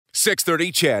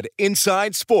630 CHED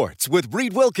Inside Sports with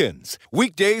Reed Wilkins.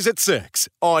 Weekdays at 6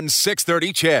 on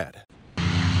 630 CHED.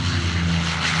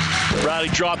 Riley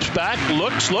drops back,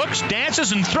 looks,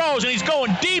 dances and throws, and he's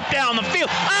going deep down the field.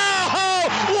 Oh,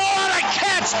 what a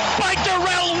catch by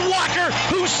Darrell Walker,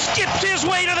 who skipped his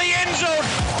way to the end zone.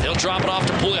 He'll drop it off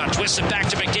to Bouillon, twists it back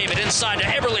to McDavid, inside to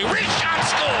Eberle. Rich shot,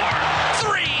 score!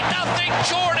 3-0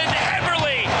 Jordan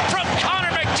Eberle from Connor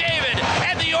McDavid,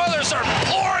 and the Oilers are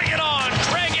pouring it on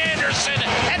Craig Anderson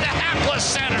and the hapless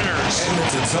Senators.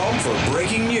 Edmonton's home for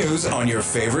breaking news on your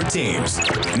favorite teams.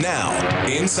 Now,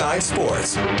 Inside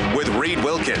Sports with Reed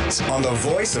Wilkins on the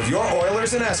voice of your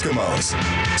Oilers and Eskimos.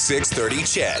 630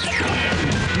 CHED.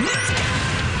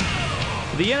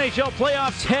 The NHL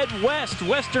playoffs head west.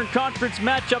 Western Conference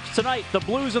matchups tonight. The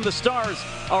Blues and the Stars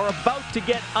are about to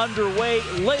get underway.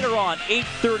 Later on,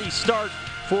 8:30 start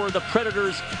for the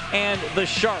Predators and the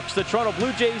Sharks. The Toronto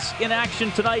Blue Jays in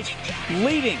action tonight,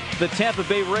 leading the Tampa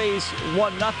Bay Rays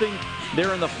 1-0.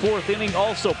 They're in the fourth inning.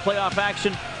 Also playoff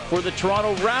action for the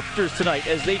Toronto Raptors tonight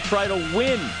as they try to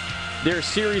win their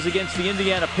series against the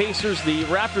Indiana Pacers. The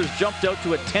Raptors jumped out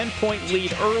to a 10-point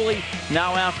lead early.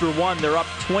 Now after one, they're up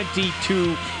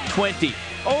 22-20.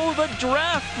 Oh, the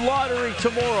draft lottery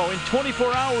tomorrow. In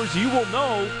 24 hours, you will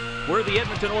know where the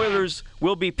Edmonton Oilers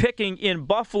will be picking in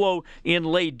Buffalo in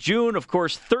late June. Of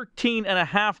course,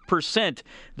 13.5%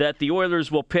 that the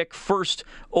Oilers will pick first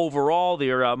overall.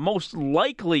 Their most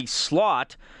likely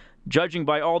slot, judging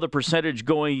by all the percentages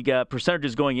going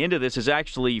into this, is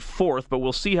actually fourth, but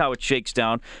we'll see how it shakes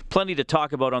down. Plenty to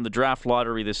talk about on the draft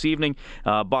lottery this evening.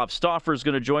 Bob Stauffer is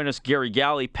going to join us, Gary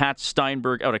Galley, Pat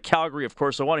Steinberg out of Calgary. Of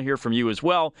course, I want to hear from you as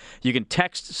well. You can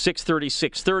text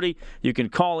 630-630. You can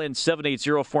call in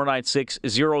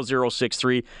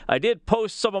 780-496-0063. I did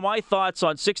post some of my thoughts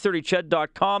on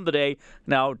 630ched.com today.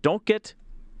 Now, don't get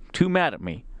too mad at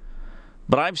me,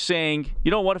 but I'm saying,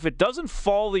 you know what, if it doesn't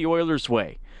fall the Oilers'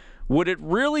 way, would it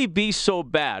really be so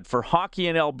bad for hockey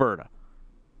in Alberta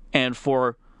and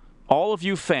for all of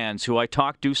you fans who I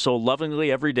talk to so lovingly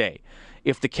every day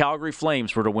if the Calgary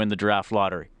Flames were to win the draft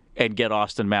lottery and get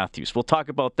Austin Matthews? We'll talk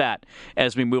about that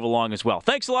as we move along as well.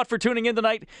 Thanks a lot for tuning in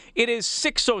tonight. It is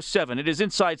 6:07. It is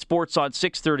Inside Sports on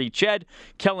 630 CHED.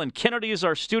 Kellen Kennedy is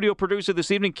our studio producer this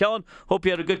evening. Kellen, hope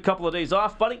you had a good couple of days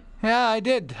off, buddy. Yeah, I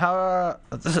did.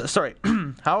 Sorry.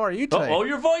 How are you today? Oh,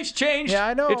 your voice changed. Yeah,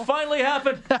 I know. It finally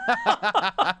happened.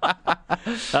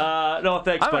 No,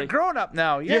 thanks, buddy. I'm a grown-up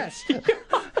now, yes.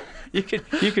 You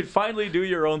can finally do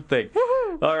your own thing.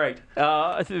 Woo-hoo. All right.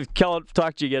 Kellen,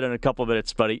 talk to you again in a couple of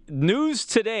minutes, buddy. News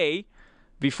today,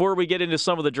 before we get into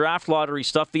some of the draft lottery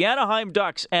stuff, the Anaheim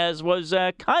Ducks, as was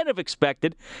kind of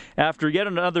expected, after yet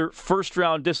another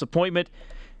first-round disappointment,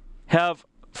 have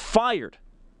fired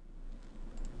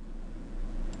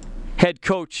head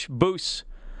coach Bruce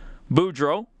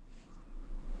Boudreau,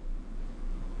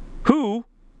 who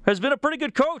has been a pretty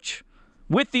good coach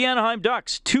with the Anaheim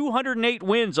Ducks. 208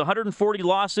 wins, 140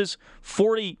 losses,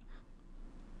 40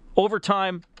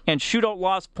 overtime and shootout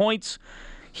loss points.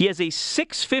 He has a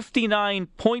 .659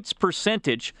 points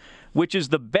percentage, which is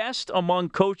the best among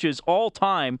coaches all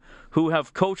time who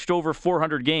have coached over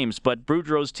 400 games. But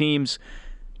Boudreau's teams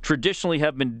traditionally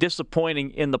have been disappointing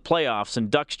in the playoffs,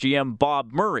 and Ducks GM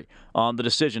Bob Murray on the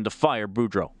decision to fire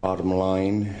Boudreau. Bottom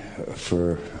line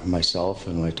for myself,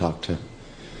 and when I talk to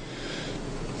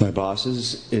my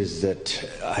bosses, is that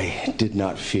I did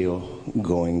not feel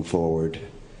going forward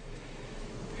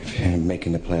and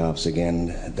making the playoffs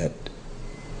again that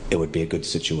it would be a good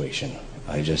situation.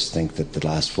 I just think that the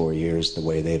last 4 years, the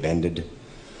way they've ended,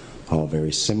 all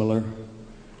very similar,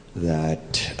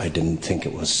 that I didn't think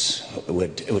it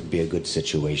would be a good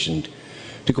situation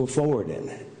to go forward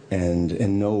in. And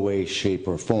in no way, shape,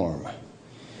 or form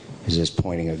is this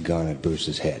pointing a gun at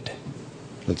Bruce's head.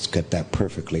 Let's get that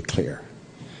perfectly clear.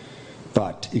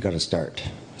 But you got to start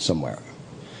somewhere.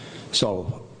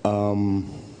 So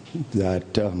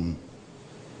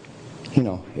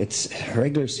it's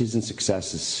regular season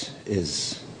success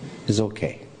is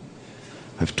okay.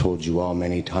 I've told you all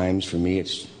many times. For me,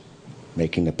 it's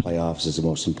making the playoffs is the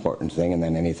most important thing, and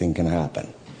then anything can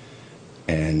happen.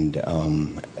 And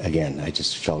again, I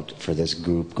just felt for this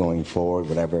group going forward,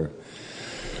 whatever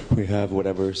we have, it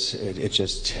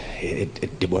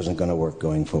wasn't going to work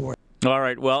going forward. All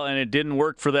right, well, and it didn't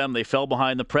work for them. They fell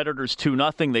behind the Predators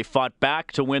 2-0. They fought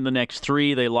back to win the next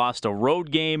three. They lost a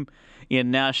road game in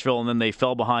Nashville, and then they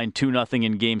fell behind 2-0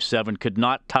 in Game 7. Could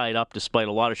not tie it up despite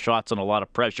a lot of shots and a lot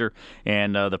of pressure.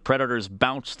 And the Predators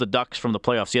bounced the Ducks from the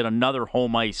playoffs. Yet another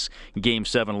home ice Game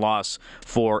 7 loss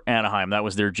for Anaheim. That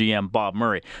was their GM, Bob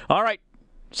Murray. All right,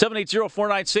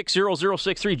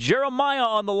 780-496-0063. Jeremiah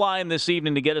on the line this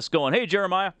evening to get us going. Hey,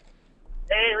 Jeremiah.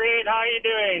 Hey, Reed. How you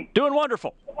doing? Doing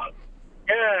wonderful.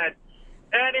 Good.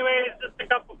 Anyways, just a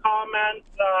couple comments.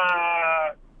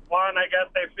 One, I guess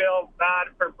I feel bad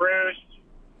for Bruce.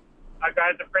 That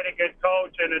guy's a pretty good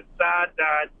coach, and it's sad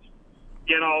that,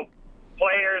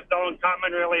 players don't come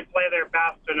and really play their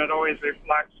best, and it always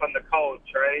reflects on the coach,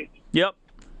 right? Yep.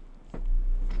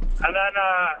 And then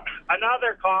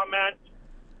another comment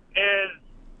is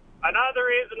another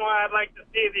reason why I'd like to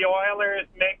see the Oilers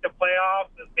make the playoffs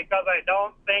is because I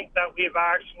don't think that we've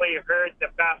actually heard the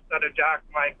best out of Jack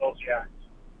Michaels yet.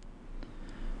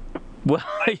 Well,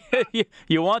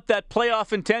 you want that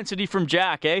playoff intensity from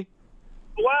Jack, eh?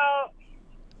 Well,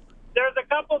 there's a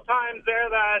couple times there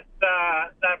that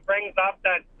brings up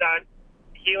that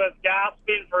he was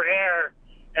gasping for air,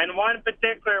 and one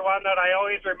particular one that I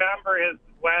always remember is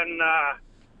when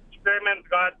Spearman's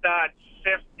got that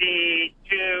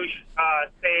 52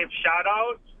 save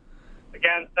shutout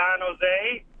against San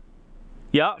Jose.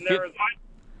 Yeah. And there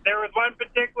was one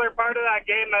particular part of that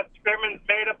game that Spearman's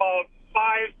made about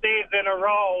 5 saves in a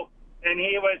row, and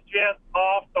he was just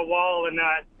off the wall. And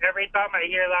that every time I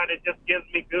hear that, it just gives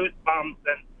me goosebumps.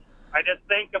 And I just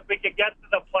think if we could get to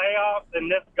the playoffs, and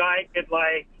this guy could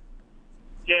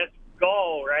just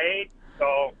go, right?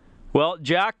 So. Well,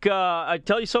 Jack, I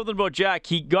tell you something about Jack.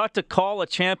 He got to call a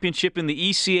championship in the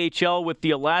ECHL with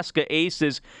the Alaska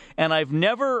Aces, and I've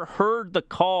never heard the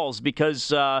calls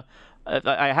because I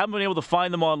haven't been able to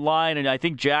find them online, and I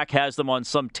think Jack has them on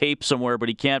some tape somewhere, but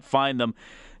he can't find them.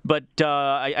 But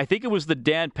I think it was the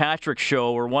Dan Patrick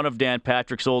show, or one of Dan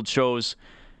Patrick's old shows.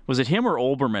 Was it him or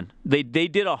Olbermann? They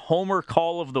did a Homer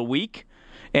Call of the Week,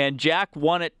 and Jack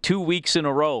won it 2 weeks in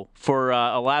a row for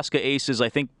Alaska Aces, I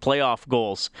think, playoff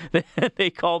goals. They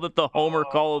called it the Homer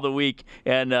Call of the Week,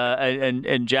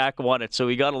 and Jack won it. So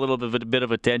he got a little bit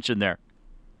of attention there.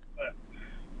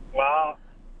 Well,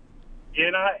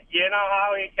 you know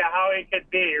how he could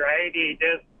be, right? He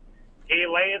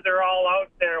lays it all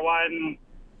out there when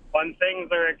things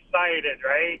are excited,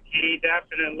 right? He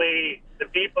definitely, the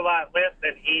people that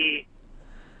listen, he's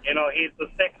the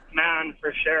sixth man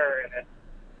for sure in it.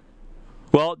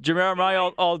 Well,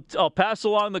 Jeremiah, I'll pass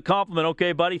along the compliment.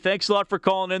 Okay, buddy. Thanks a lot for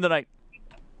calling in tonight.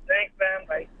 Thanks, man.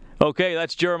 Bye. Okay,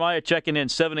 that's Jeremiah checking in,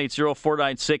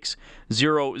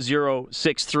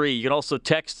 780-496-0063. You can also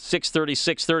text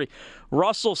 630-630.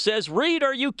 Russell says, Reed,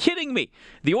 are you kidding me?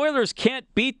 The Oilers can't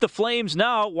beat the Flames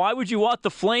now. Why would you want the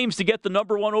Flames to get the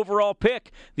number 1 overall pick?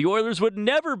 The Oilers would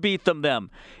never beat them.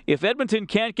 If Edmonton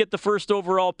can't get the first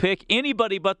overall pick,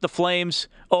 anybody but the Flames.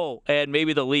 Oh, and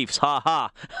maybe the Leafs. Ha ha.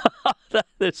 That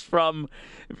is from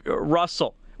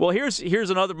Russell. Well, here's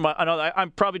another. I'm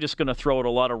probably just going to throw out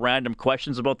a lot of random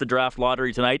questions about the draft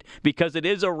lottery tonight because it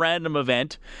is a random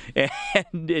event,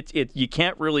 and you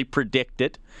can't really predict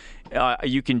it.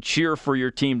 You can cheer for your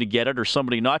team to get it or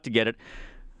somebody not to get it.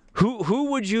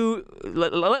 Who would you?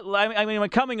 I mean, I'm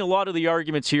coming a lot of the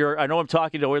arguments here. I know I'm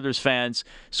talking to Oilers fans.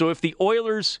 So if the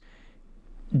Oilers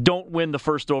don't win the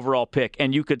first overall pick,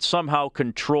 and you could somehow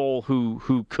control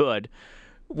who could.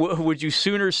 Would you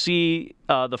sooner see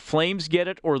the Flames get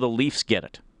it or the Leafs get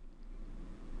it?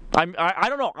 I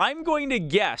don't know. I'm going to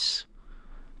guess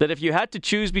that if you had to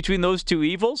choose between those two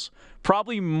evils,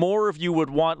 probably more of you would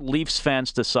want Leafs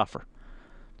fans to suffer.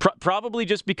 Probably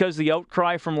just because the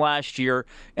outcry from last year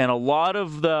and a lot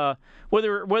of the,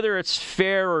 whether it's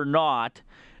fair or not,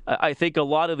 I think a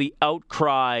lot of the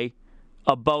outcry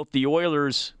about the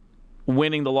Oilers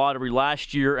winning the lottery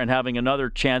last year and having another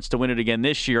chance to win it again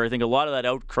this year, I think a lot of that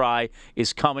outcry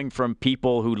is coming from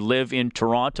people who live in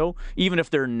Toronto. Even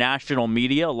if they're national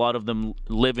media, a lot of them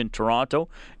live in Toronto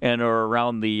and are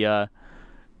around the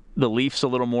Leafs a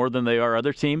little more than they are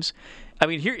other teams. I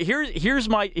mean, here's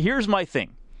my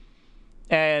thing,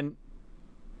 and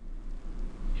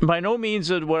by no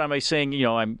means what am I saying.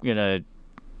 I'm gonna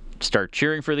start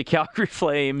cheering for the Calgary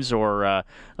Flames or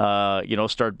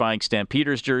start buying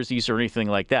Stampeders jerseys or anything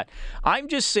like that. I'm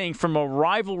just saying from a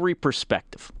rivalry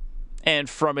perspective and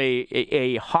from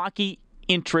a hockey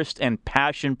interest and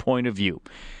passion point of view,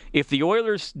 if the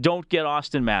Oilers don't get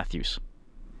Austin Matthews,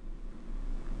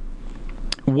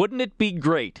 wouldn't it be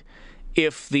great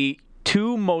if the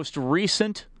two most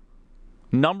recent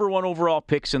number 1 overall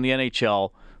picks in the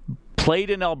NHL played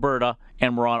in Alberta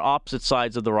and were on opposite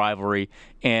sides of the rivalry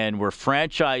and were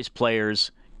franchise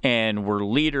players and were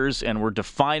leaders and were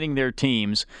defining their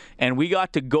teams, and we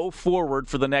got to go forward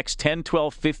for the next 10,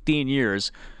 12, 15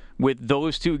 years with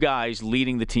those two guys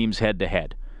leading the teams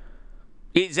head-to-head?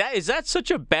 Is that such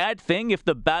a bad thing if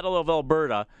the Battle of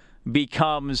Alberta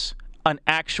becomes an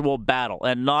actual battle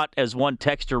and not, as one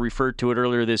texter referred to it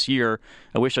earlier this year,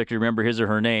 I wish I could remember his or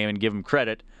her name and give him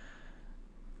credit,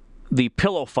 the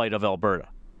pillow fight of Alberta.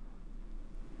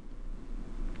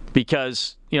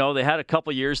 Because, they had a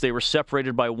couple years, they were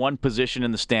separated by one position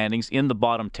in the standings in the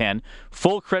bottom 10.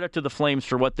 Full credit to the Flames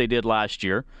for what they did last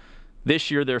year.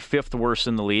 This year, they're 5th worst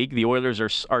in the league. The Oilers are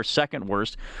 2nd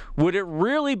worst. Would it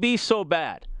really be so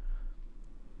bad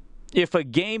if a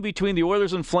game between the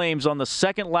Oilers and Flames on the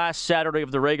second last Saturday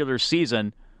of the regular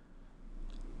season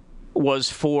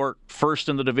was for 1st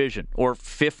in the division, or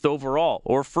 5th overall,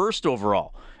 or 1st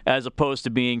overall, as opposed to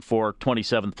being for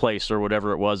 27th place or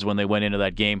whatever it was when they went into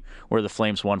that game where the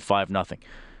Flames won 5-0?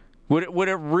 Would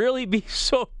it really be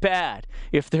so bad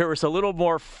if there was a little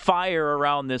more fire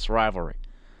around this rivalry?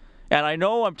 And I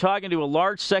know I'm talking to a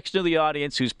large section of the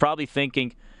audience who's probably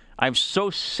thinking, I'm so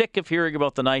sick of hearing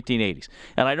about the 1980s.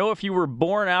 And I know if you were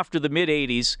born after the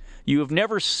mid-80s, you have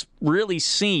never really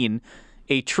seen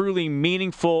a truly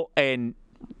meaningful and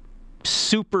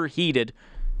superheated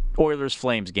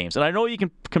Oilers-Flames games. And I know you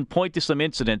can point to some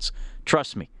incidents.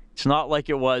 Trust me, it's not like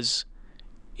it was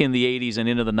in the 80s and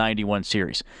into the 91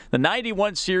 series. The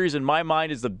 91 series, in my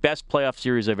mind, is the best playoff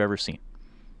series I've ever seen.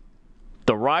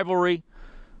 The rivalry,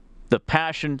 the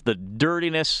passion, the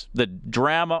dirtiness, the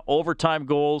drama, overtime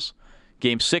goals.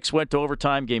 Game 6 went to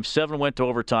overtime. Game 7 went to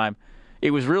overtime.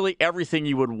 It was really everything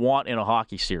you would want in a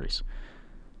hockey series.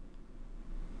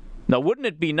 Now, wouldn't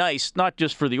it be nice, not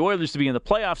just for the Oilers to be in the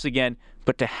playoffs again,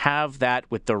 but to have that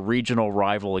with the regional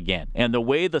rival again? And the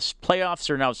way the playoffs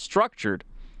are now structured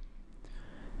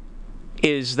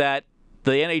is that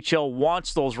the NHL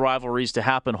wants those rivalries to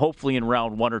happen, hopefully in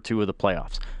round 1 or 2 of the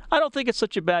playoffs. I don't think it's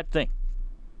such a bad thing.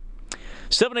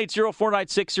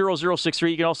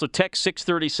 780-496-0063. You can also text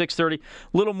 630-630. A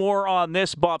little more on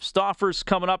this. Bob Stoffer's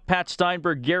coming up. Pat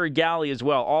Steinberg, Gary Galley as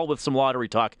well, all with some lottery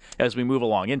talk as we move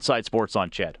along. Inside Sports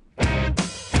on Ched.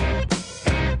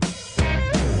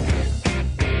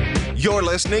 You're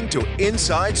listening to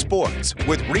Inside Sports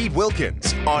with Reed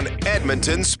Wilkins on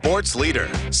Edmonton Sports Leader,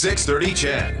 630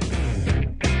 Ched.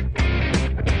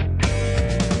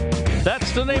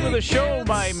 That's the name of the show,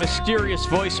 my mysterious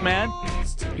voice man.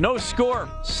 No score.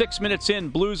 6 minutes in.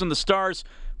 Blues and the Stars,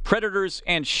 Predators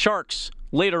and Sharks.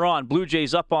 Later on, Blue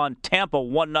Jays up on Tampa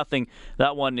 1-0.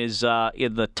 That one is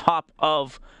in the top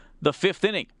of the 5th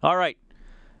inning. All right.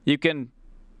 You can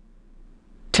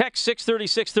text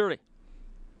 630-630.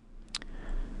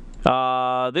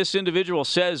 This individual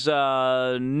says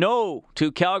no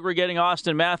to Calgary getting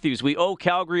Austin Matthews. We owe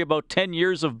Calgary about 10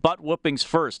 years of butt whoopings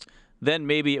first. Then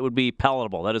maybe it would be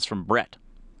palatable. That is from Brett.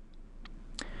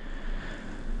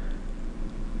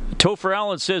 Topher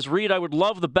Allen says, Reed, I would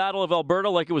love the Battle of Alberta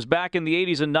like it was back in the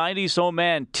 80s and 90s. Oh,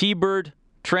 man, T-Bird,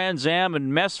 Trans Am,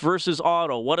 and Mess versus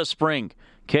Otto. What a spring.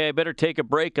 Okay, I better take a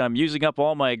break. I'm using up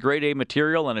all my grade A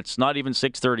material, and it's not even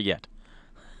 6:30 yet.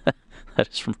 That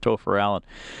is from Topher Allen.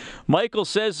 Michael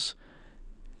says,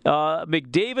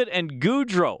 McDavid and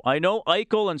Gaudreau. I know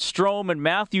Eichel and Strome and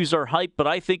Matthews are hyped, but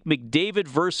I think McDavid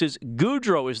versus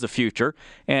Gaudreau is the future.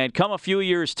 And come a few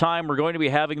years' time, we're going to be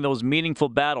having those meaningful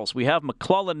battles. We have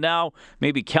McClellan now.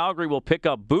 Maybe Calgary will pick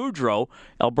up Gaudreau.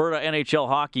 Alberta NHL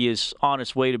hockey is on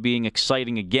its way to being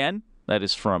exciting again. That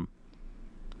is from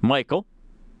Michael.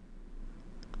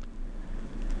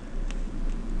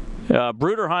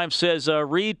 Bruderheim says,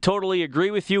 Reed, totally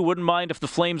agree with you. Wouldn't mind if the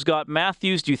Flames got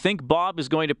Matthews. Do you think Bob is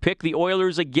going to pick the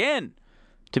Oilers again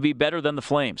to be better than the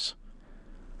Flames?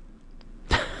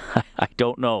 I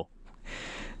don't know.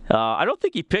 I don't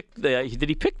think he picked. Did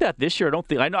he pick that this year? I don't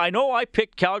think. I know. I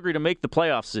picked Calgary to make the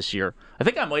playoffs this year. I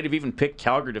think I might have even picked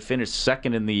Calgary to finish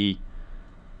second in the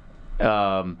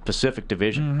Pacific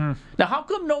Division. Mm-hmm. Now, how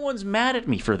come no one's mad at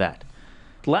me for that?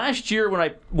 Last year,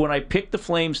 when I picked the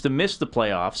Flames to miss the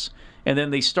playoffs, and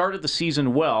then they started the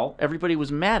season well, everybody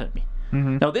was mad at me.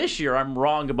 Mm-hmm. Now this year, I'm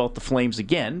wrong about the Flames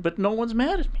again, but no one's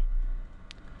mad at me.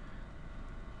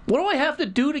 What do I have to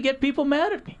do to get people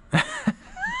mad at me?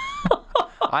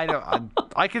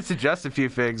 I could suggest a few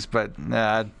things, but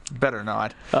better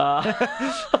not.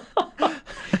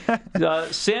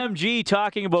 Sam G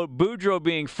talking about Boudreau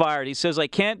being fired. He says, I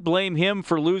can't blame him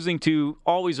for losing to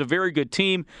always a very good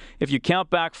team. If you count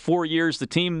back 4 years, the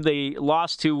team they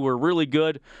lost to were really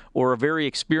good or a very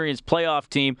experienced playoff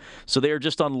team, so they are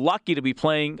just unlucky to be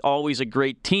playing always a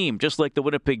great team, just like the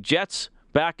Winnipeg Jets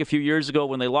back a few years ago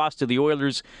when they lost to the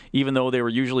Oilers, even though they were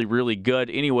usually really good.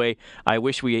 Anyway, I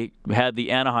wish we had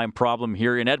the Anaheim problem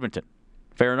here in Edmonton.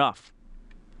 Fair enough.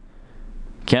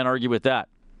 Can't argue with that.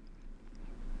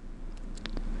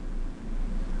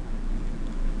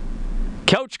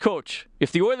 Couch Coach,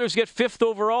 if the Oilers get 5th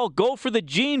overall, go for the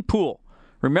gene pool.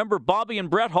 Remember Bobby and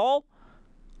Brett Hall?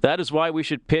 That is why we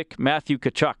should pick Matthew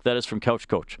Tkachuk. That is from Couch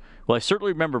Coach. Well, I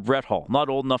certainly remember Brett Hall. Not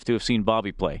old enough to have seen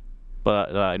Bobby play,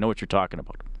 but I know what you're talking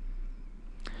about.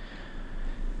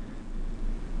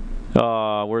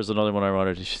 Where's another one I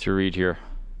wanted to read here?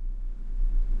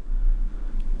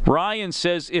 Ryan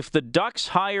says, if the Ducks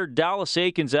hired Dallas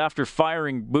Eakins after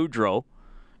firing Boudreau,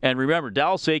 and remember,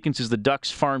 Dallas Eakins is the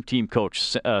Ducks farm team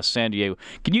coach, San Diego.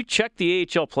 Can you check the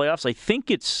AHL playoffs? I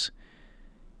think it's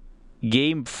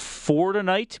Game 4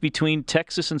 tonight between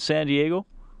Texas and San Diego.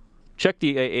 Check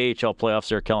the AHL playoffs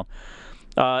there, Kellen.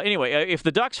 Anyway, if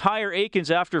the Ducks hire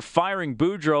Eakins after firing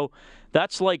Boudreau,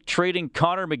 that's like trading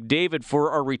Connor McDavid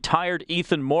for a retired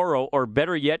Ethan Morrow, or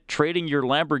better yet, trading your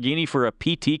Lamborghini for a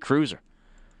PT Cruiser.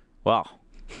 Wow.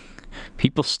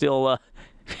 People still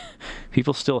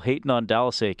hating on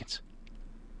Dallas Eakins.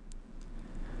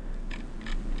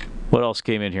 What else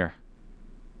came in here?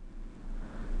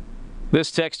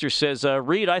 This texter says,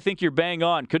 Reed, I think you're bang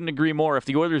on. Couldn't agree more. If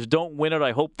the Oilers don't win it,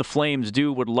 I hope the Flames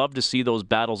do. Would love to see those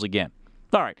battles again.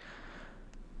 All right.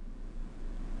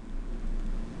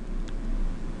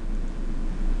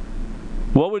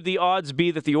 What would the odds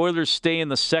be that the Oilers stay in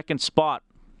the second spot?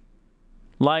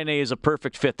 Line A is a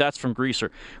perfect fit. That's from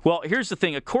Greaser. Well, here's the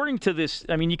thing. According to this,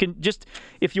 I mean, you can just,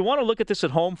 if you want to look at this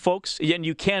at home, folks, and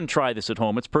you can try this at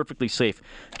home, it's perfectly safe.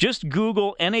 Just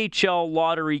Google NHL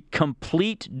Lottery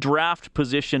complete draft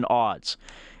position odds,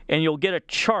 and you'll get a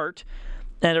chart,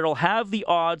 and it'll have the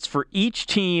odds for each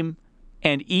team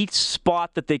and each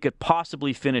spot that they could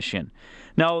possibly finish in.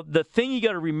 Now, the thing you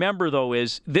got to remember, though,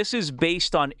 is this is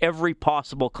based on every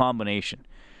possible combination.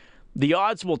 The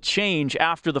odds will change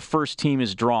after the first team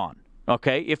is drawn,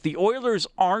 okay? If the Oilers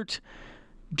aren't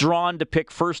drawn to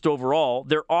pick first overall,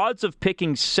 their odds of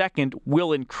picking second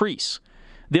will increase.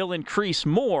 They'll increase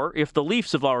more if the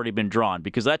Leafs have already been drawn,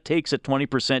 because that takes a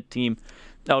 20% team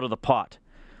out of the pot.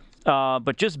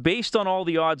 But just based on all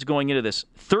the odds going into this,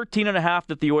 13.5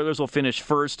 that the Oilers will finish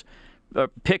first,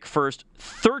 pick first,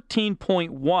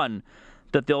 13.1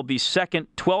 that they'll be second,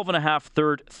 12.5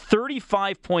 third,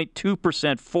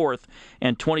 35.2% fourth,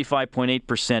 and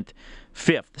 25.8%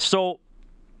 fifth. So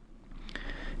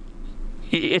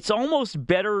it's almost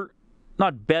better,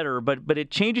 not better, but it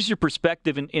changes your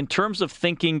perspective in terms of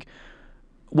thinking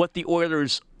what the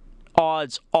Oilers'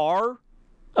 odds are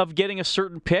of getting a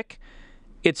certain pick.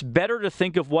 It's better to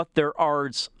think of what their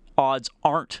odds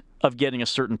aren't of getting a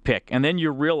certain pick. And then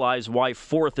you realize why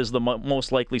fourth is the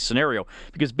most likely scenario.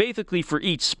 Because basically for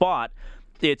each spot,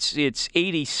 it's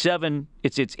 86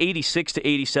 to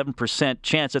 87%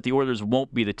 chance that the Oilers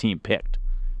won't be the team picked.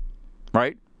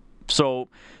 Right? So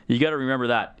you got to remember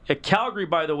that. Calgary,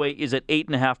 by the way, is at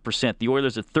 8.5%. The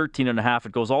Oilers at 13.5%.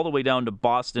 It goes all the way down to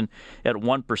Boston at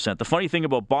 1%. The funny thing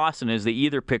about Boston is they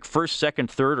either pick first, second,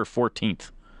 third, or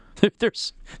 14th.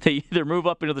 They either move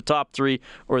up into the top three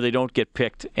or they don't get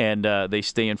picked, and they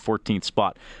stay in 14th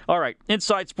spot. All right,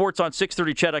 Inside Sports on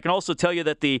 630 CHED. I can also tell you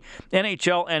that the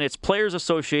NHL and its Players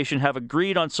Association have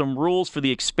agreed on some rules for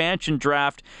the expansion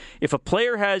draft. If a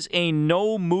player has a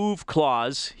no-move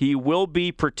clause, he will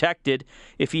be protected.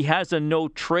 If he has a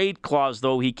no-trade clause,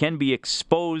 though, he can be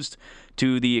exposed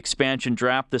to the expansion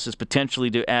draft. This is potentially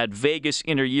to add Vegas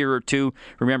in a year or two.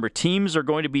 Remember, teams are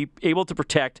going to be able to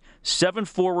protect 7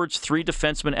 forwards, 3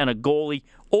 defensemen, and a goalie,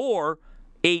 or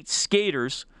 8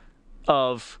 skaters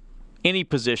of any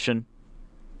position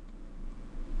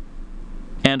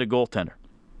and a goaltender.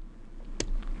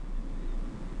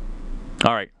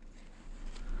 All right.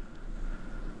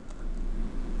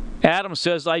 Adam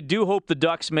says, I do hope the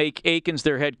Ducks make Eakins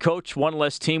their head coach. One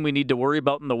less team we need to worry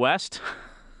about in the West.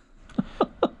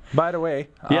 By the way.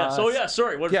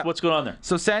 What's going on there?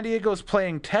 So San Diego's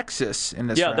playing Texas in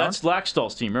this round. Yeah, that's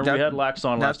Laxdal's team. Remember, we had Lax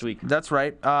on last week. That's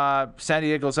right. San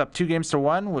Diego's up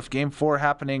 2-1 with Game 4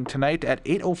 happening tonight at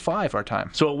 8:05 our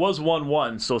time. So it was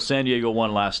 1-1, so San Diego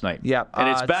won last night. Yeah. And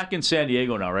it's back in San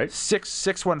Diego now, right?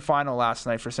 6-1 final last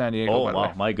night for San Diego, by the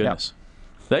way. My goodness.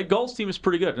 Yep. That Gulls team is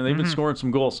pretty good, and they've been scoring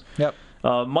some goals. Yep.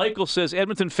 Michael says,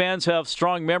 Edmonton fans have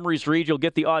strong memories, Reed. You'll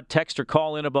get the odd text or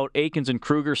call in about Eakins and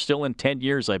Kruger still in 10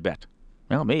 years, I bet.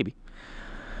 Well, maybe.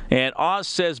 And Oz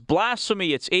says,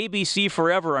 blasphemy, it's ABC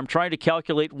forever. I'm trying to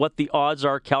calculate what the odds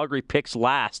are Calgary picks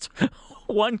last.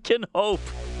 One can hope.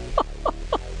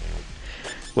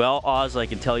 Well, Oz, I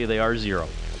can tell you they are 0.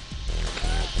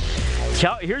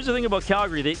 Here's the thing about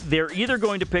Calgary. They're either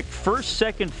going to pick first,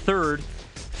 second, third,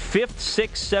 5th,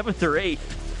 6th, 7th, or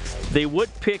 8th. They would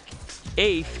pick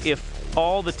 8th if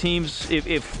all the teams,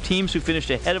 if teams who finished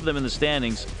ahead of them in the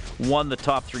standings won the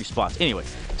top 3 spots. Anyway,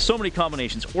 so many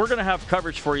combinations. We're going to have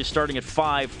coverage for you starting at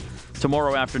 5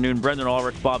 tomorrow afternoon. Brendan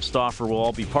Ulrich, Bob Stauffer will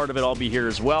all be part of it. I'll be here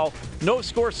as well. No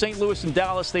score, St. Louis and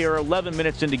Dallas. They are 11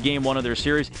 minutes into Game 1 of their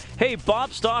series. Hey,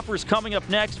 Bob Stauffer is coming up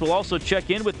next. We'll also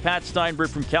check in with Pat Steinberg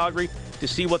from Calgary to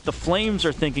see what the Flames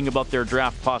are thinking about their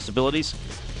draft possibilities.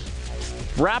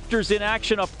 Raptors in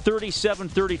action, up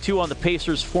 37-32 on the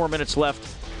Pacers. 4 minutes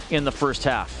left in the first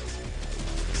half.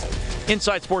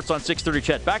 Inside Sports on 630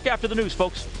 CHED. Back after the news,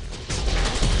 folks.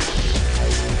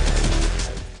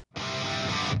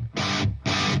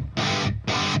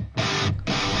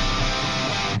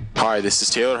 Hi, this is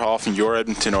Taylor Hall from your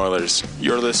Edmonton Oilers.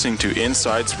 You're listening to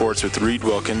Inside Sports with Reed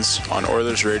Wilkins on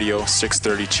Oilers Radio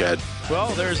 630 CHED. Well,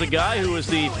 there's a guy who was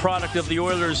the product of the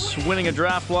Oilers winning a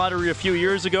draft lottery a few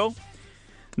years ago.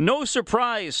 No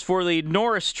surprise for the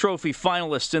Norris Trophy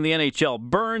finalists in the NHL.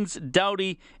 Burns,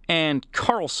 Doughty, and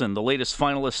Carlson, the latest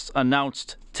finalists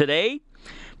announced today.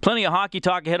 Plenty of hockey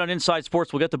talk ahead on Inside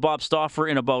Sports. We'll get to Bob Stauffer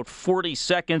in about 40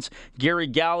 seconds. Gary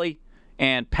Galley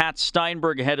and Pat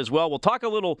Steinberg ahead as well. We'll talk a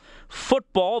little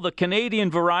football, the Canadian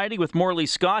variety with Morley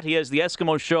Scott. He has the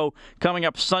Eskimo Show coming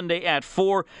up Sunday at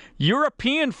 4.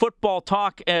 European football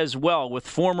talk as well with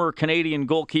former Canadian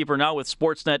goalkeeper, now with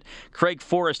Sportsnet, Craig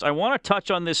Forrest. I want to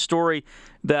touch on this story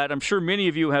that I'm sure many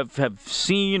of you have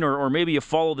seen or maybe you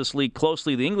follow this league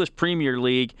closely, the English Premier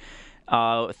League.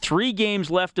 3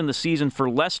 games left in the season for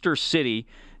Leicester City.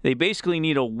 They basically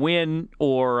need a win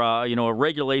or a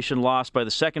regulation loss by the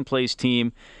second-place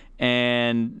team,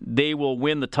 and they will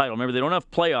win the title. Remember, they don't have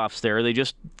playoffs there. They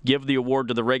just give the award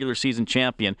to the regular season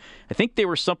champion. I think they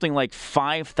were something like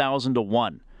 5,000 to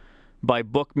 1 by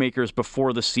bookmakers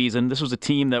before the season. This was a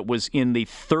team that was in the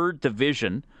 3rd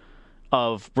division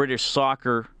of British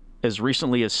soccer as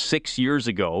recently as 6 years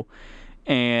ago.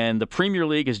 And the Premier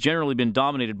League has generally been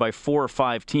dominated by 4 or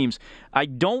 5 teams. I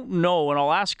don't know, and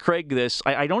I'll ask Craig this,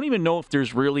 I don't even know if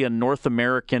there's really a North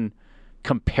American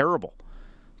comparable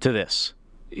to this.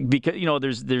 Because,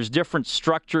 there's different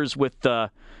structures with the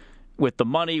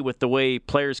money, with the way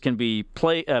players can be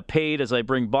paid. As I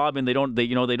bring Bob in, they don't have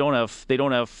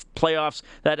playoffs.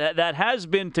 That has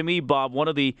been, to me, Bob, one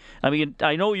of the. I mean,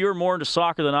 I know you're more into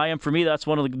soccer than I am. For me, that's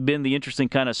been the interesting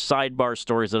kind of sidebar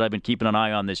stories that I've been keeping an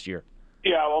eye on this year.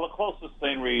 Yeah, well, the closest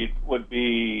thing, Reed, would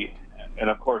be, and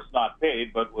of course not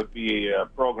paid, but would be a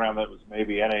program that was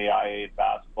maybe NAIA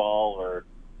basketball or,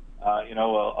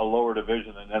 a lower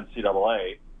division in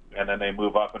NCAA, and then they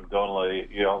move up and go into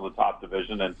the top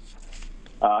division. And,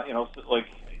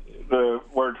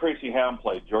 where Tracy Ham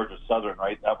played, Georgia Southern,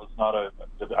 right? That was not I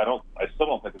still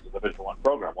don't think it's a Division I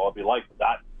program. Well, it'd be like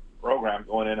that program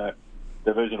going in a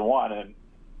Division I and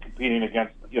competing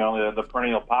against, the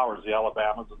perennial powers, the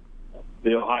Alabamas and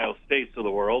the Ohio States of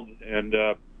the world, and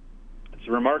it's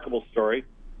a remarkable story.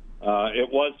 It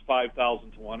was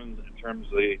 5,000 to 1 in terms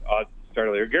of the odds at the start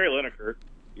of the year. Gary Lineker,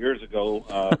 years ago,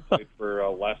 played for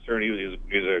Leicester, and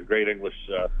he's a great English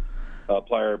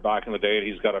player back in the day, and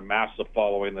he's got a massive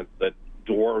following that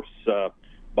dwarfs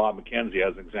Bob McKenzie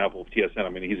as an example of TSN. I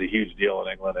mean, he's a huge deal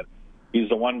in England, and he's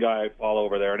the one guy I follow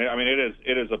over there. And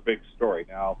it is a big story.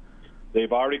 Now,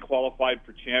 they've already qualified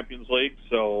for Champions League,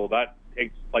 so that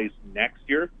takes place next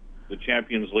year. The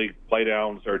Champions League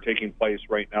playdowns are taking place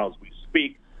right now as we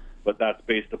speak, but that's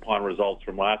based upon results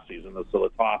from last season. So the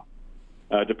top,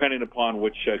 depending upon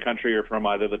which country you're from,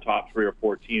 either the top 3 or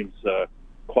 4 teams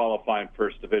qualify in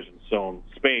first division. So in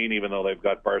Spain, even though they've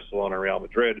got Barcelona and Real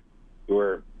Madrid, who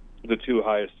are the 2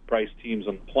 highest priced teams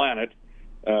on the planet,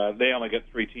 they only get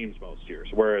 3 teams most years,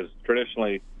 whereas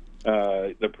traditionally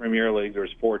the Premier League,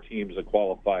 there's 4 teams that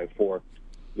qualify for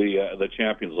the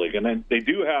Champions League. And then they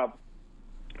do have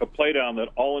a playdown that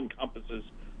all encompasses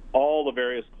all the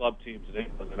various club teams in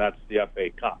England, and that's the FA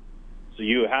Cup. So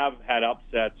you have had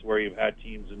upsets where you've had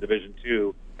teams in Division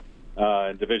 2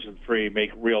 and Division 3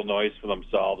 make real noise for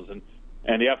themselves. And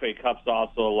the FA Cup's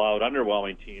also allowed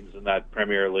underwhelming teams in that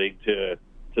Premier League to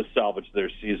salvage their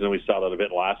season. We saw that a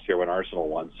bit last year when Arsenal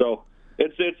won. So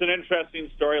it's an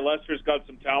interesting story. Leicester's got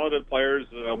some talented players.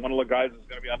 One of the guys is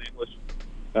going to be on the English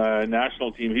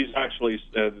national team. He's actually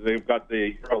they've got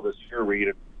the Euro this year, Reed.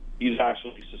 He's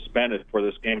actually suspended for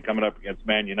this game coming up against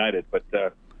Man United. But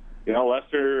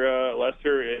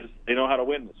Leicester is, they know how to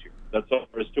win this year. That's all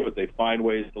there is to it. They find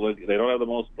ways to win. They don't have the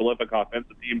most prolific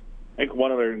offensive team. I think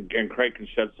one of their, and Craig can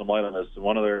shed some light on this,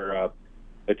 one of their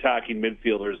attacking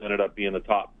midfielders ended up being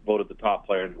voted the top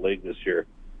player in the league this year.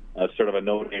 Sort of a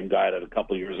no-name guy that a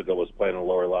couple of years ago was playing at a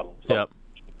lower level. So yep.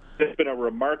 It's been a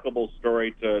remarkable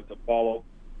story to follow.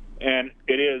 And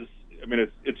it is,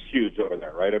 it's huge over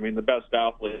there, right? I mean, the best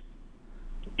athletes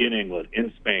in England,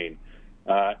 in Spain,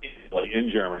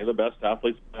 in Germany, the best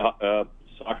athletes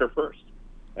soccer first.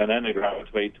 and then they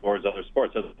gravitate towards other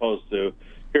sports, as opposed to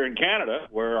here in Canada,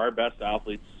 where our best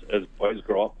athletes as boys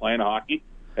grow up playing hockey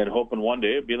and hoping one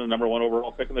day of being the number one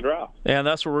overall pick in the draft. And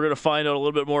that's what we're going to find out a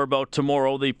little bit more about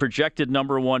tomorrow. The projected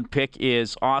number one pick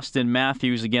is Austin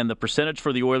Matthews. Again, the percentage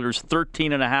for the Oilers,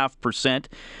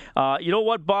 13.5%. You know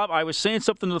what, Bob? I was saying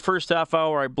something in the first half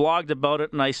hour. I blogged about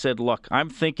it, and I said, look, I'm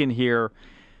thinking here,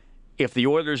 if the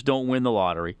Oilers don't win the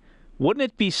lottery, wouldn't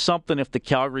it be something if the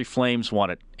Calgary Flames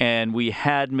won it and we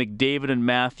had McDavid and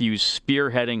Matthews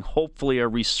spearheading, hopefully, a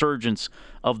resurgence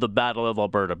of the Battle of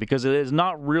Alberta? Because it has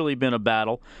not really been a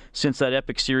battle since that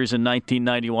epic series in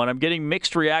 1991. I'm getting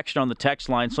mixed reaction on the text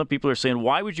line. Some people are saying,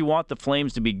 why would you want the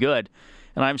Flames to be good?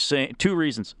 And I'm saying two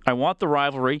reasons. I want the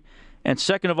rivalry. And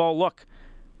second of all, look,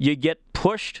 you get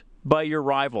pushed by your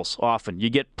rivals often.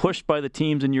 You get pushed by the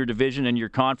teams in your division and your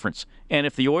conference. And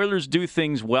if the Oilers do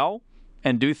things well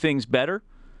and do things better,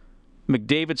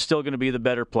 McDavid's still going to be the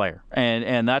better player.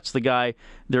 And that's the guy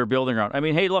they're building around. I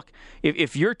mean, hey, look,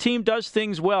 if your team does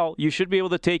things well, you should be able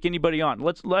to take anybody on.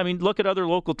 Look at other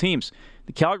local teams.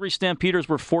 The Calgary Stampeders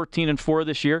were 14-4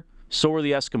 this year. So were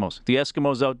the Eskimos. The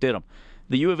Eskimos outdid them.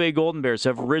 The U of A Golden Bears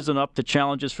have risen up to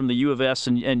challenges from the U of S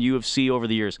and U of C over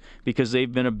the years because they've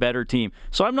been a better team.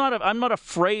 So I'm not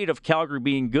afraid of Calgary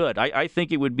being good. I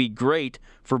think it would be great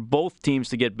for both teams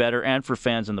to get better and for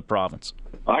fans in the province.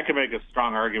 I can make a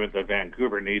strong argument that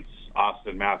Vancouver needs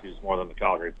Austin Matthews more than the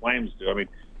Calgary Flames do. I mean,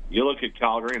 you look at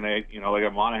Calgary and they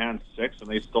got Monahan 6 and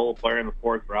they stole a player in the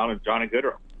 4th round and Johnny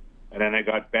Gaudreau. And then they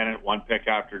got Bennett 1 pick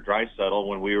after Draisaitl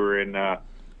when we were in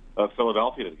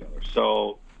Philadelphia together.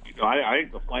 So I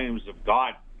think the Flames have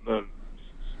got the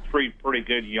 3 pretty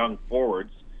good young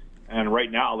forwards, and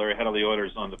right now they're ahead of the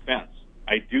Oilers on defense.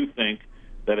 I do think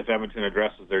that if Edmonton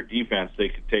addresses their defense, they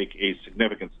could take a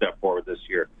significant step forward this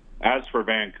year. As for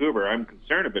Vancouver, I'm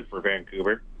concerned a bit for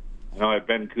Vancouver. I know I have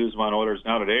Ben Kuzma on Oilers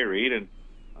Now today, Reed, and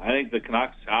I think the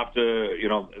Canucks have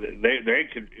to, they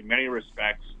could, in many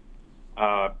respects,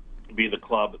 be the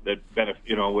club that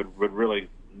would really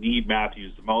need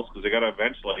Matthews the most, because they got to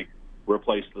eventually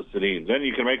replace the Sedins. Then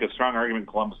you can make a strong argument in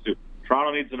Columbus too.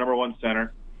 Toronto needs the number one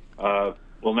center.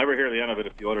 We'll never hear the end of it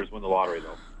if the Oilers win the lottery,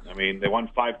 though. I mean, they won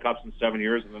 5 cups in 7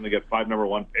 years, and then they get 5 number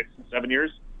one picks in 7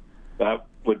 years. That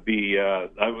would be, and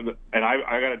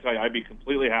I got to tell you, I'd be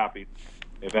completely happy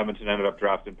if Edmonton ended up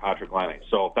drafting Patrick Laine.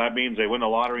 So if that means they win the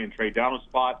lottery and trade down a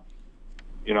spot,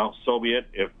 so be it.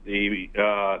 If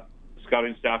the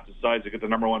scouting staff decides to get the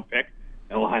number one pick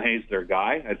and Laine's their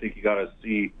guy, I think you got to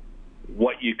see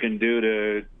what you can do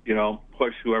to,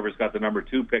 push whoever's got the number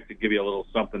 2 pick to give you a little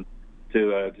something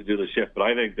to do the shift. But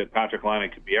I think that Patrick Laine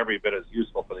could be every bit as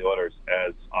useful for the Oilers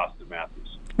as Austin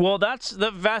Matthews. Well, that's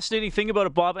the fascinating thing about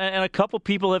it, Bob. And a couple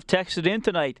people have texted in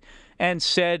tonight and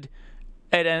said,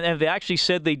 and they actually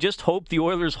said they just hope the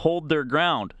Oilers hold their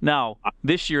ground. Now,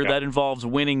 this year that involves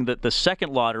winning the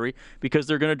second lottery because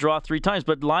they're going to draw 3 times.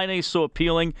 But Laine is so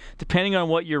appealing. Depending on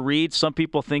what you read, some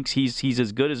people think he's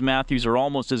as good as Matthews or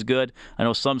almost as good. I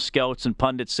know some scouts and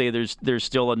pundits say there's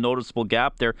still a noticeable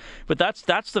gap there. But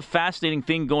that's the fascinating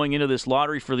thing going into this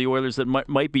lottery for the Oilers that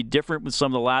might be different with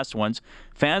some of the last ones.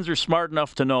 Fans are smart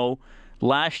enough to know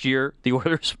last year, the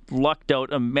Oilers lucked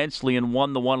out immensely and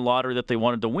won the one lottery that they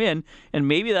wanted to win, and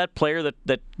maybe that player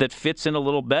that fits in a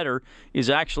little better is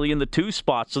actually in the 2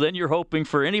 spot. So then you're hoping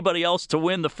for anybody else to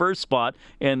win the first spot,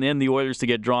 and then the Oilers to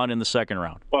get drawn in the second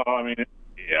round. Well, I mean,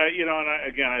 and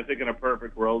I think in a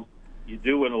perfect world, you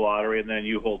do win the lottery, and then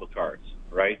you hold the cards,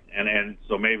 right? And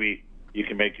so maybe you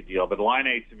can make a deal. But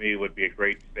Laine, to me, would be a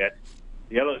great fit.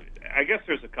 I guess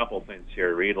there's a couple things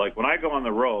here, Reed. Like when I go on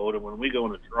the road and when we go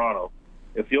into Toronto,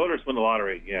 if the Oilers win the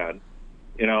lottery again,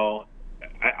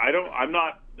 I'm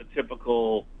not the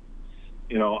typical,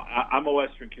 I'm a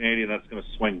Western Canadian that's going to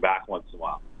swing back once in a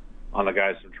while on the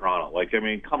guys from Toronto. Like, I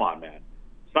mean, come on, man.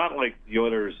 It's not like the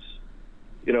Oilers,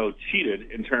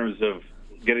 cheated in terms of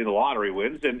getting the lottery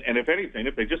wins. And if anything,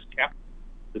 if they just kept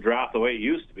the draft the way it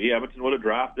used to be, Edmonton would have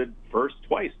drafted first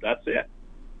twice. That's it.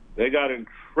 They got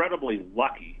incredibly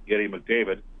lucky getting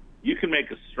McDavid. You can make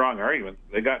a strong argument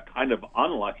they got kind of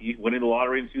unlucky winning the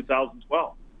lottery in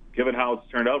 2012, given how it's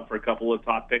turned out for a couple of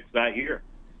top picks that year.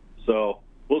 So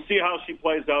we'll see how she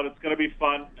plays out. It's going to be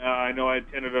fun. I know I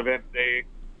attended an event today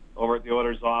over at the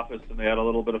Oilers office, and they had a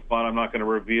little bit of fun. I'm not going to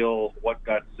reveal what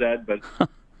got said, but,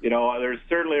 there's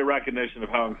certainly a recognition of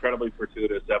how incredibly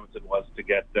fortuitous Edmonton was to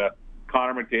get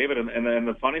Connor McDavid. And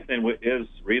the funny thing is,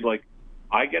 Reed, like,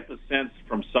 I get the sense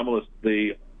from some of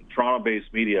the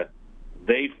Toronto-based media,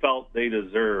 they felt they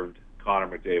deserved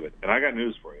Connor McDavid. And I got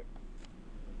news for you.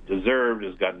 Deserved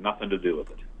has got nothing to do with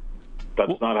it.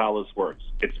 That's not how this works.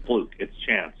 It's fluke. It's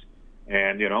chance.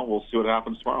 And, we'll see what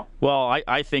happens tomorrow. Well,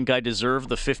 I think I deserve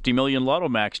the $50 million Lotto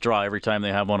Max draw every time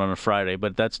they have one on a Friday,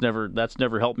 but that's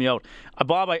never helped me out.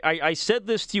 Bob, I said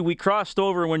this to you. We crossed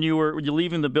over when you were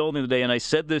leaving the building today, and I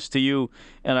said this to you,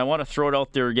 and I want to throw it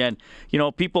out there again.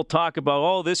 People talk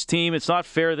about, this team, it's not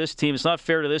fair to this team, it's not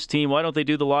fair to this team. Why don't they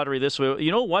do the lottery this way?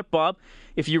 You know what, Bob?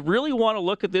 If you really want to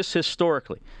look at this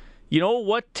historically, you know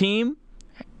what team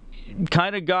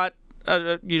kind of got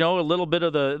a little bit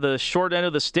of the short end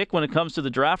of the stick when it comes to the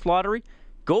draft lottery?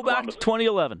 Go back to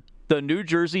 2011, the New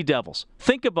Jersey Devils.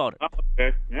 Think about it. Oh,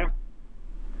 okay, yeah.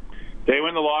 They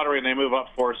win the lottery and they move up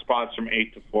 4 spots from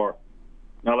 8 to 4.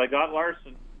 Now, they got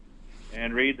Larson.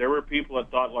 And, Reed, there were people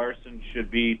that thought Larson should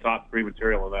be top 3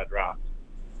 material in that draft.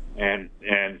 And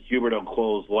Huberdeau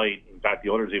closed late. In fact,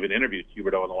 the Oilers even interviewed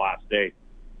Huberdeau on the last day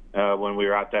when we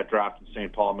were at that draft in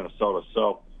St. Paul, Minnesota.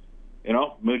 So,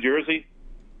 New Jersey,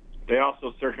 they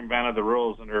also circumvented the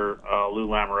rules under Lou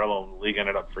Lamoriello, and the league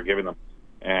ended up forgiving them.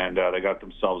 And they got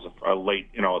themselves a late,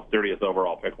 a 30th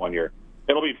overall pick one year.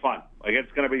 It'll be fun.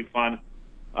 It's going to be fun.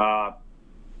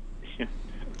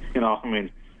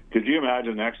 Could you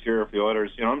imagine next year if the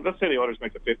Oilers, let's say the Oilers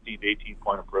make the 15 to 18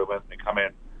 point improvement, and they come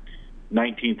in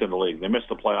 19th in the league. They miss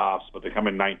the playoffs, but they come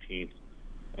in 19th,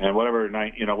 and whatever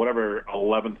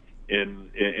 11th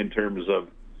in terms of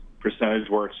percentage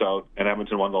works out, and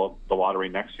Edmonton won the lottery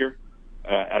next year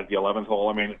at the 11th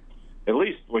hole. At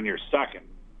least when you're second,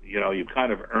 you've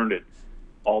kind of earned it,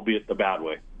 albeit the bad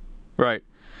way. Right.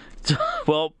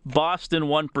 Well, Boston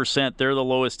 1%. They're the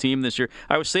lowest team this year.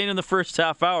 I was saying in the first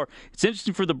half hour, it's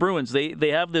interesting for the Bruins. They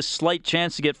have this slight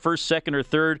chance to get first, second, or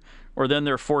third, or then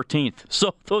they're 14th.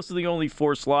 So those are the only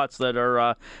 4 slots that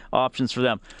are options for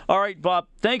them. All right, Bob,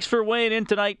 thanks for weighing in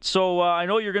tonight. So I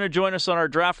know you're going to join us on our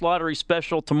draft lottery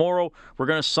special tomorrow. We're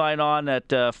going to sign on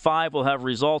at 5. We'll have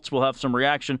results. We'll have some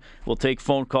reaction. We'll take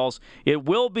phone calls. It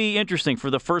will be interesting.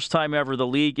 For the first time ever, the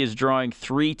league is drawing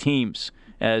 3 teams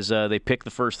as they pick the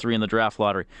first 3 in the draft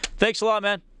lottery. Thanks a lot,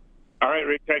 man. All right,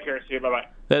 Rick. Take care. See you. Bye-bye.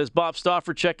 That is Bob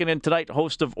Stauffer checking in tonight,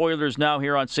 host of Oilers Now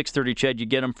here on 630 CHED. You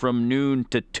get him from noon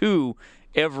to 2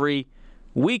 every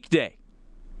weekday.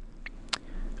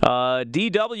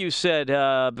 DW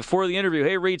said before the interview,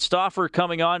 hey, Reed, Stauffer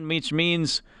coming on, which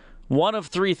means one of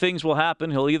 3 things will happen.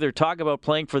 He'll either talk about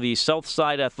playing for the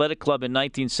Southside Athletic Club in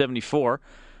 1974,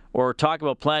 or talk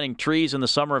about planting trees in the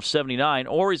summer of 79,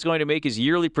 or he's going to make his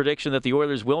yearly prediction that the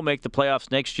Oilers will make the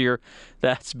playoffs next year.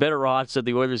 That's better odds that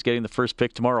the Oilers getting the first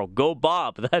pick tomorrow. Go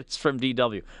Bob. That's from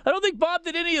DW. I don't think Bob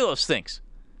did any of those things.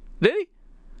 Did he?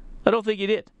 I don't think he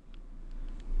did.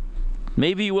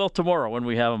 Maybe he will tomorrow when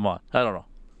we have him on. I don't know.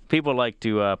 People like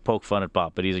to poke fun at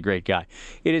Bob, but he's a great guy.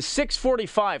 It is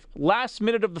 6:45, last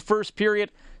minute of the first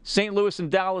period. St. Louis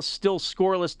and Dallas still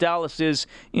scoreless. Dallas is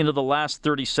into the last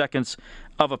 30 seconds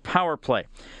of a power play.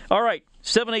 All right,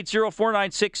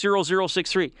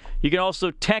 780-496-0063. You can also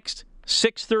text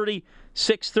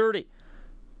 630-630.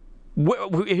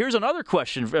 Here's another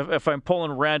question, if I'm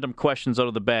pulling random questions out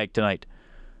of the bag tonight.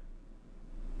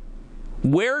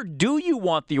 Where do you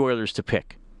want the Oilers to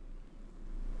pick?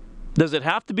 Does it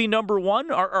have to be number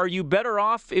 1? Are you better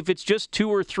off if it's just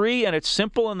 2 or 3 and it's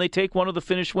simple and they take one of the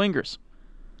Finnish wingers?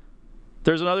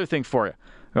 There's another thing for you.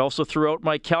 I also threw out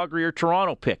my Calgary or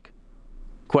Toronto pick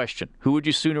question. Who would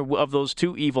you sooner of those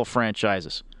 2 evil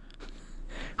franchises?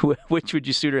 Which would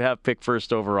you sooner have picked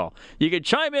first overall? You can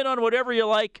chime in on whatever you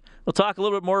like. We'll talk a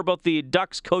little bit more about the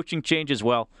Ducks coaching change as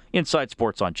well. Inside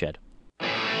Sports on CHED.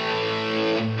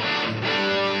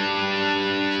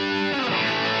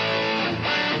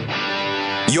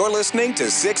 You're listening to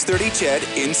 630 CHED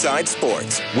Inside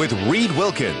Sports with Reed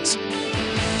Wilkins.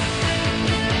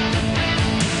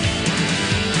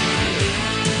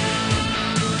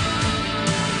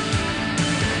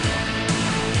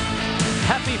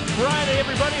 Happy Friday,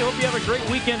 everybody. Hope you have a great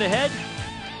weekend ahead.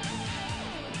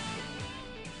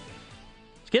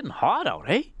 It's getting hot out,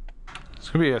 hey? It's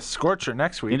going to be a scorcher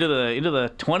next week. Into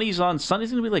the 20s on Sunday.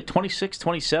 It's going to be like 26,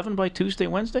 27 by Tuesday,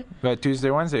 Wednesday. By Tuesday,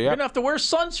 Wednesday, yeah. You're going to have to wear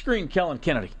sunscreen, Kellen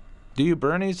Kennedy. Do you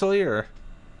burn easily, or?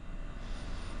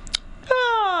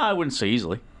 I wouldn't say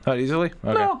easily. Not easily?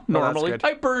 Okay. No, normally. Well,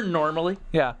 I burn normally.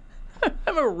 Yeah.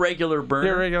 I'm a regular burner.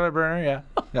 You're a regular burner, yeah.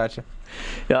 Gotcha.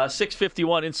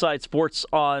 6:51 Inside Sports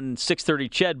on 630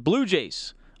 CHED. Blue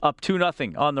Jays up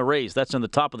 2-0 on the Rays. That's in the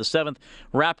top of the 7th.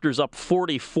 Raptors up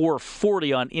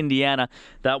 44-40 on Indiana.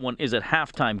 That one is at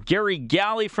halftime. Gary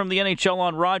Galley from the NHL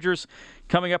on Rogers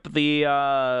coming up at the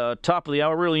top of the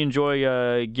hour. Really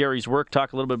enjoy Gary's work.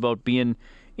 Talk a little bit about being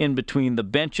in between the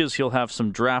benches. He'll have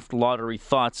some draft lottery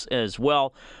thoughts as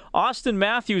well. Austin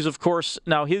Matthews, of course,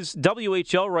 now his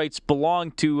WHL rights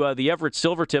belong to the Everett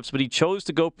Silvertips, but he chose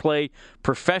to go play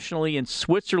professionally in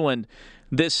Switzerland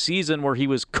this season, where he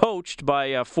was coached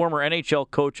by former NHL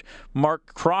coach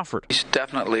Mark Crawford. He's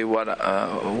definitely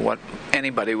what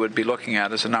anybody would be looking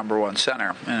at as a number one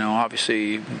center. You know,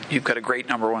 obviously you've got a great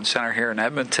number one center here in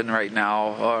Edmonton right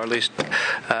now, or at least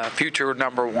future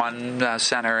number one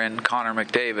center in Connor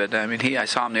McDavid. I mean, I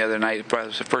saw him the other night. It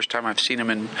was the first time I've seen him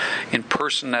in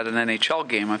person at an NHL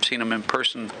game. I've seen him in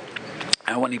person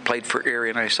when he played for Erie,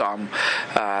 and I saw him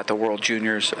at the World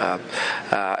Juniors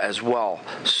as well.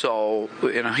 So,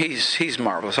 you know, he's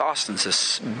marvelous. Austin's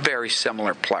a very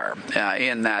similar player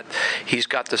in that he's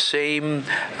got the same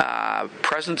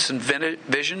presence and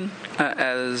vision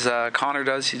as Connor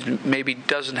does. He maybe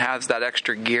doesn't have that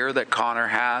extra gear that Connor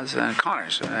has. And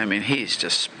Connor's, I mean, he's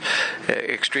just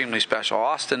extremely special.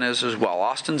 Austin is as well.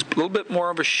 Austin's a little bit more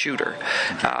of a shooter.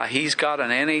 He's got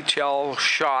an NHL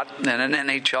shot and an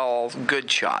NHL good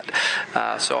shot.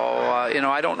 You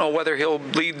know, I don't know whether he'll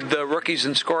lead the rookies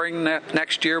in scoring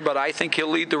next year, but I think he'll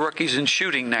lead the rookies in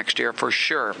shooting next year for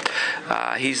sure.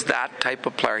 He's that type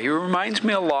of player. He reminds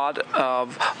me a lot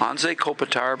of Anze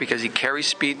Kopitar because he carries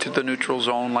speed through the neutral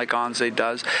zone like Anze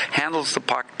does, handles the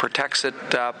puck, protects it,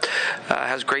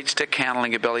 has great stick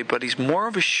handling ability, but he's more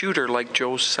of a shooter like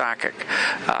Joe Sakic.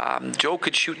 Joe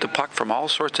could shoot the puck from all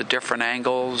sorts of different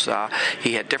angles.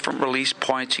 He had different release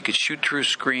points. He could shoot through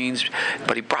screens,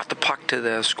 but he brought the puck to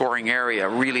the scoring area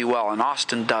really well, and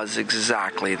Austin does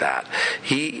exactly that.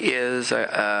 He is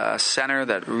a center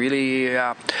that really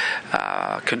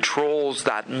controls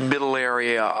that middle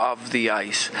area of the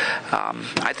ice.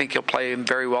 I think he'll play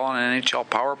very well on an NHL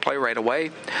power play right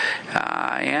away,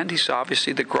 and he's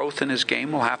obviously the growth in his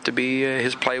game will have to be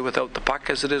his play without the puck,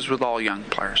 as it is with all young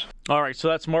players. All right, so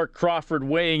that's Mark Crawford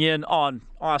weighing in on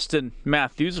Austin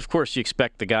Matthews. Of course, you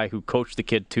expect the guy who coached the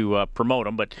kid to promote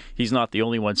him, but he's not the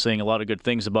only one saying a lot of good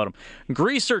things about him.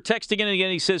 Greaser texting in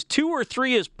again. He says 2 or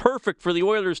 3 is perfect for the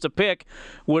Oilers to pick.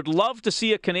 Would love to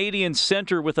see a Canadian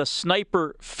center with a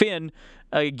sniper fin.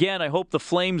 Again, I hope the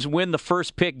Flames win the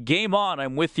first pick. Game on.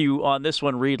 I'm with you on this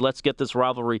one, Reed. Let's get this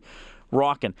rivalry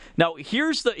rocking. Now,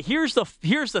 here's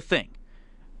the thing.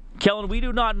 Kellen, we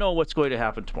do not know what's going to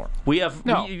happen tomorrow. We have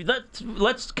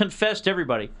let's confess to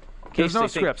everybody. There's no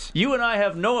scripts. You and I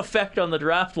have no effect on the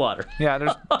draft lottery.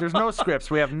 Yeah, there's no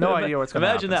scripts. We have no idea what's going to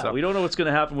happen. Imagine that. So. We don't know what's going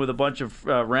to happen with a bunch of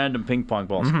random ping pong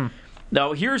balls. Mm-hmm.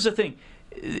 Now, here's the thing.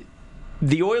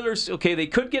 The Oilers, okay, they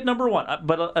could get number one,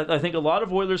 but I think a lot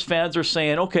of Oilers fans are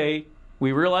saying, okay,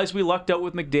 we realize we lucked out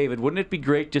with McDavid. Wouldn't it be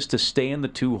great just to stay in the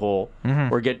 2 hole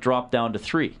or get dropped down to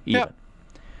 3 even? Yep.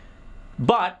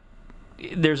 But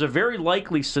there's a very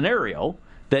likely scenario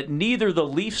that neither the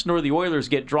Leafs nor the Oilers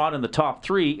get drawn in the top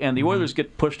 3, and the Oilers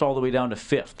get pushed all the way down to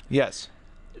 5th. Yes.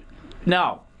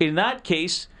 Now, in that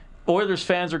case, Oilers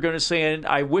fans are going to say,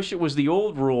 I wish it was the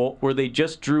old rule where they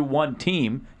just drew one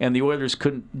team and the Oilers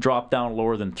couldn't drop down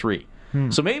lower than 3.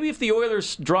 So maybe if the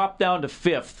Oilers drop down to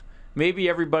 5th, maybe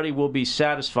everybody will be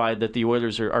satisfied that the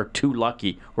Oilers are too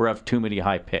lucky or have too many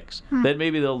high picks. Then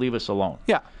maybe they'll leave us alone.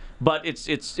 Yeah. But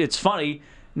it's funny.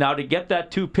 Now, to get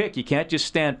that 2 pick, you can't just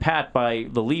stand pat by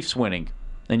the Leafs winning,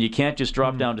 and you can't just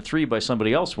drop down to 3 by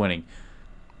somebody else winning.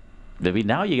 Maybe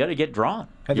now you got to get drawn.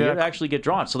 You got to actually get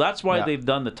drawn. So that's why they've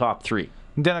done the top 3.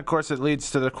 Then, of course, it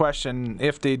leads to the question,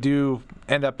 if they do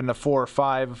end up in the 4 or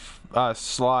 5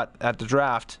 slot at the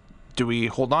draft, do we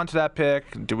hold on to that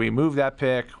pick? Do we move that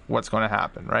pick? What's going to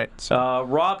happen, right? So.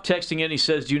 Rob texting in, he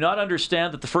says, do you not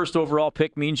understand that the first overall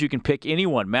pick means you can pick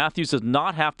anyone? Matthews does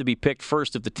not have to be picked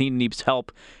first if the team needs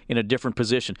help in a different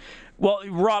position. Well,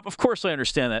 Rob, of course I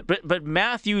understand that, but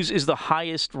Matthews is the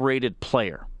highest rated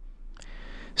player.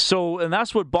 So, and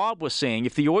that's what Bob was saying.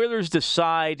 If the Oilers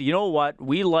decide, you know what,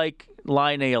 we like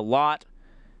Laine a lot,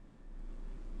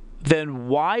 then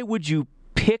why would you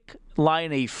pick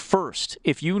Laine first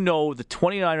if you know the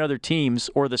 29 other teams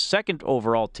or the second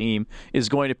overall team is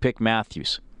going to pick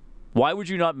Matthews? Why would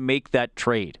you not make that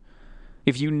trade?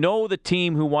 If you know the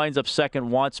team who winds up second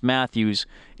wants Matthews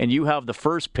and you have the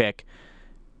first pick,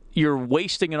 you're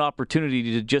wasting an opportunity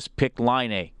to just pick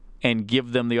Laine and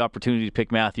give them the opportunity to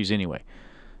pick Matthews anyway.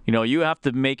 You know, you have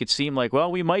to make it seem like,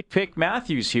 well, we might pick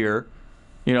Matthews here,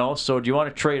 so do you want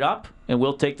to trade up? And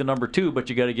we'll take the number 2, but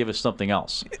you got to give us something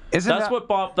else. That's what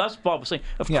Bob was saying.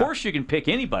 Of course you can pick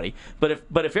anybody, but if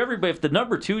the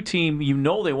number 2 team,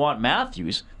 they want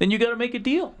Matthews, then you got to make a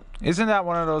deal. Isn't that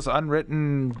one of those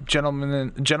unwritten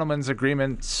gentlemen's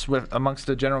agreements amongst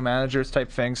the general managers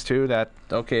type things too? That,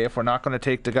 okay, if we're not going to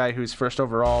take the guy who's first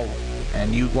overall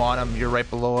and you want him, you're right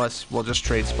below us, we'll just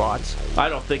trade spots. I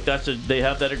don't think they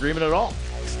have that agreement at all.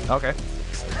 Okay.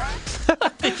 I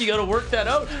think you got to work that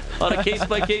out on a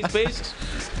case-by-case basis.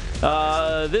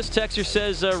 This texter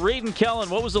says, Raiden Kellen,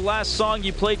 what was the last song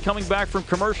you played coming back from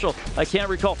commercial? I can't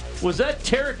recall. Was that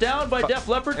Tear It Down by Def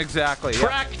Leppard? Exactly.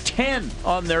 Track 10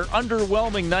 on their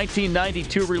underwhelming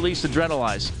 1992 release,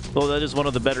 Adrenalize. Though that is one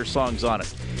of the better songs on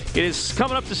it. It is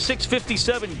coming up to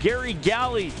 6:57. Gary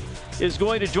Galley is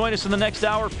going to join us in the next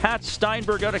hour. Pat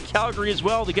Steinberg out of Calgary as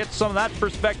well to get some of that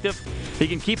perspective. He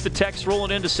can keep the text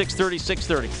rolling into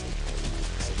 6:30.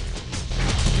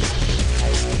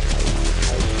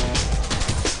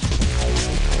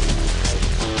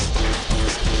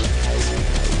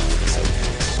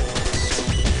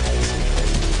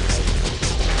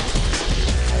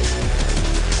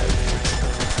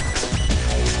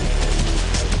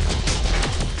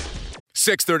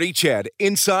 .630 CHED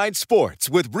Inside Sports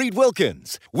with Reed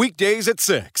Wilkins. Weekdays at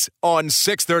 6 on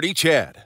 630 CHED.